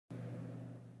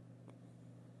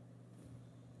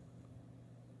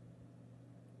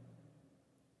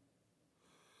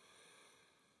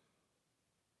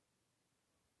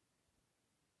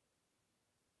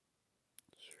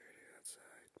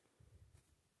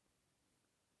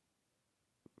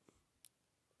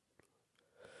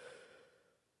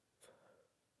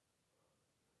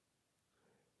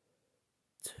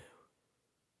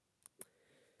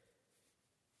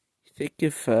I think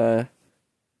if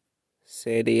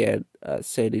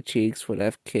Sandy Cheeks would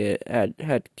have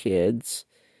had kids,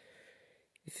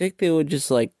 you think they would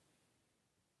just like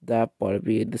not want to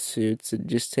be in the suits and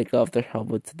just take off their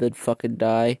helmets and then fucking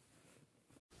die?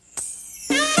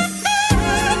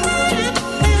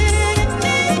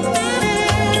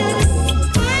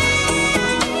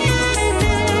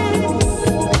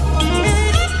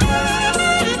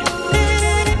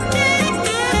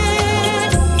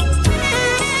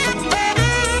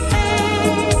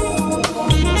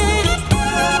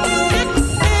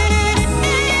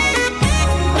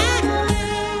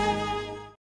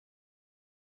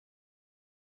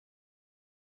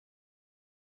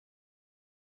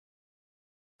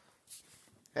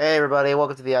 Hey everybody,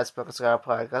 welcome to the Outspoken Sky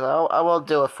podcast. I won't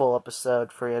do a full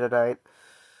episode for you tonight.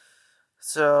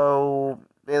 So,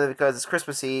 mainly because it's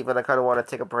Christmas Eve and I kind of want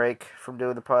to take a break from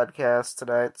doing the podcast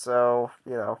tonight. So,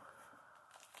 yeah.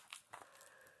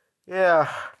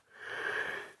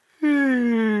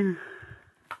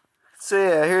 So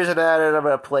yeah, here's an ad and I'm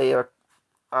going to play you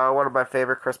one of my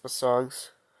favorite Christmas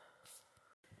songs.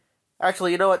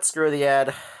 Actually, you know what? Screw the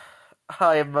ad.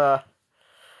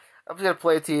 I'm just going to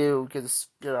play it to you because,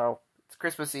 it's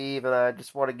Christmas Eve and I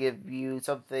just want to give you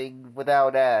something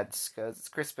without ads because it's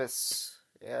Christmas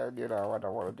and, I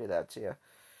don't want to do that to you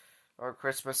on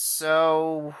Christmas.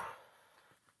 So,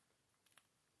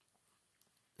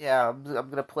 yeah, I'm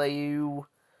going to play you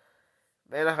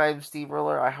Anaheim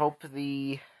Steamroller. I hope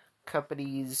the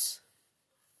companies,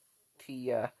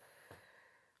 the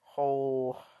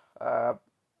whole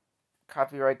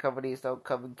copyright companies don't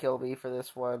come and kill me for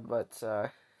this one, but,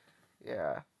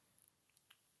 yeah.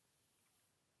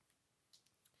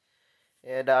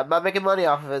 And I'm not making money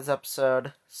off of this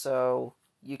episode, so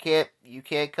you can't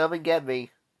come and get me.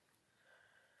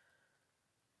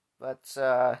 But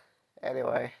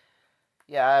anyway,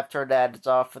 yeah, I've turned ads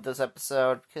off for this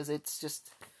episode because it's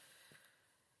just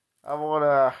I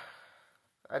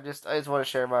just want to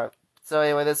share my. So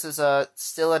anyway, this is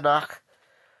still a knock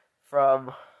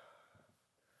from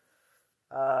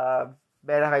uh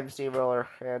Mannheim Steamroller,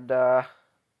 and I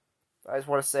just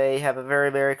want to say have a very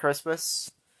Merry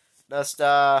Christmas,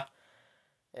 Nusta,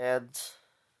 and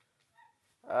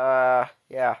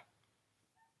yeah.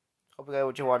 Hope you get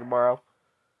what you want tomorrow.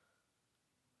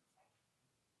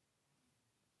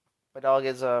 My dog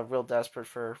is real desperate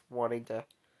for wanting to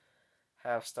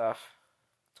have stuff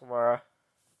tomorrow.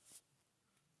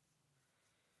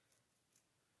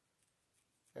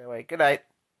 Anyway, good night.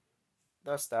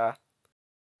 Nusta.